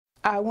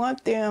I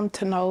want them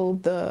to know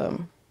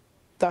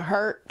the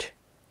hurt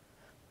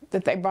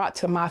that they brought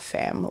to my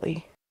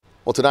family.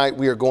 Well, tonight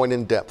we are going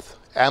in depth,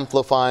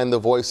 amplifying the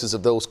voices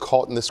of those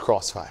caught in this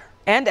crossfire.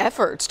 And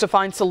efforts to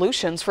find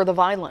solutions for the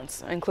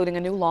violence, including a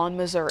new law in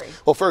Missouri.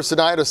 Well, first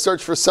tonight, a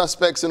search for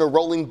suspects in a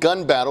rolling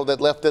gun battle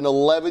that left an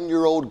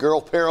 11-year-old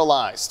girl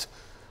paralyzed.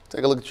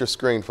 Take a look at your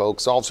screen,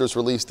 folks. Officers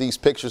released these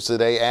pictures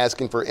today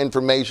asking for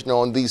information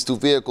on these two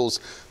vehicles.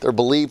 They're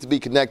believed to be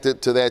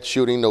connected to that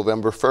shooting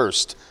November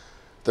 1st.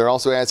 They're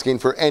also asking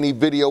for any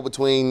video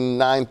between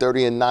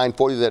 9:30 and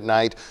 9:40 that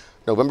night,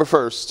 November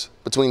 1st,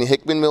 between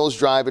Hickman Mills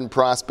Drive and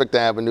Prospect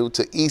Avenue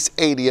to East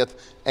 80th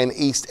and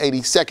East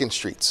 82nd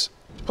Streets.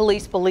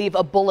 Police believe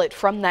a bullet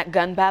from that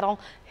gun battle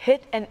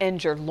hit and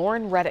injured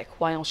Lauren Reddick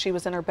while she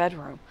was in her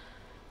bedroom.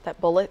 That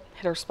bullet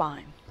hit her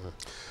spine.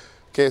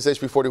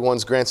 KSHB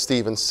 41's Grant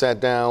Stevens sat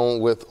down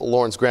with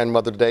Lauren's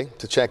grandmother today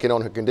to check in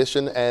on her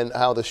condition and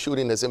how the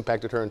shooting has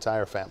impacted her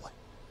entire family.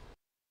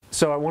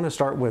 So I want to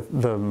start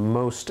with the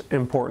most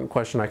important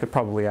question I could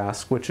probably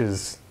ask, which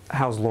is,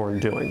 how's Lauren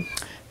doing?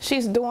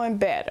 She's doing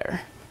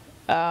better.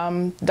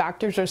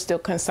 Doctors are still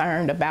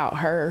concerned about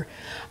her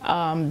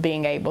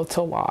being able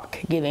to walk,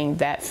 getting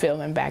that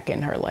feeling back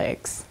in her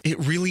legs. It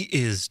really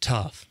is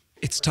tough.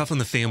 It's tough on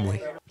the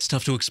family. It's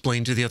tough to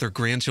explain to the other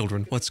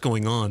grandchildren what's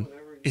going on.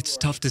 It's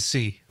tough to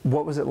see.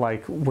 What was it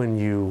like when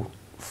you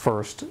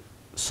first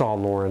saw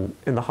Lauren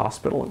in the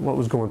hospital? What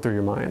was going through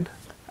your mind?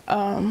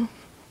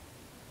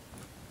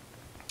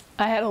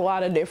 I had a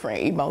lot of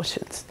different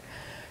emotions.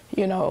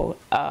 You know,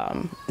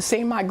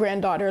 seeing my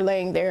granddaughter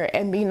laying there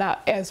and me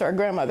not, as her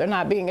grandmother,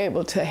 not being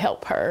able to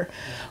help her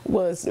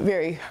was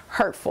very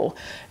hurtful.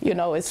 You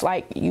know, it's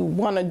like you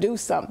want to do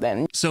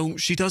something. So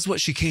she does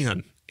what she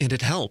can, and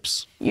it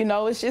helps. You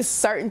know, it's just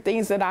certain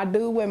things that I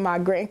do with my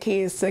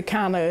grandkids to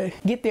kind of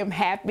get them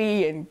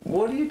happy. And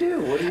what do you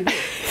do? What do you do?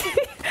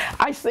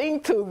 I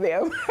sing to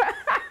them.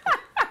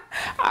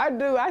 I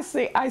do.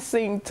 I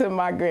sing to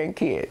my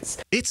grandkids.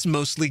 It's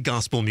mostly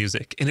gospel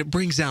music, and it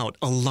brings out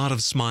a lot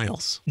of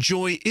smiles.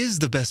 Joy is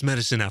the best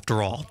medicine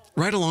after all,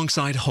 right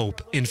alongside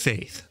hope and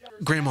faith.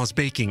 Grandma's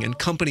baking and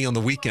company on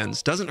the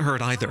weekends doesn't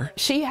hurt either.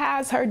 She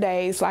has her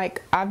days,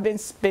 like I've been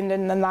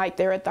spending the night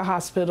there at the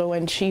hospital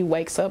and she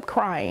wakes up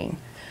crying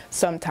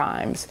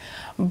sometimes,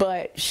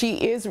 but she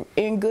is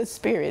in good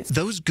spirits.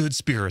 Those good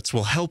spirits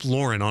will help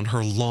Lauren on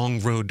her long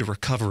road to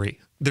recovery.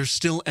 There's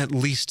still at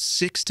least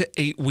 6 to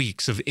 8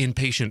 weeks of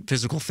inpatient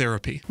physical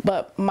therapy.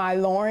 But my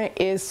Lauren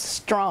is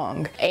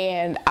strong,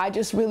 and I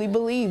just really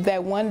believe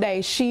that one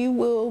day she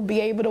will be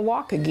able to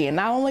walk again.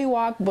 Not only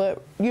walk,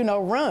 but, you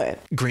know, run.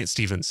 Grant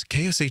Stevens,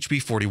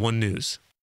 KSHB 41 News.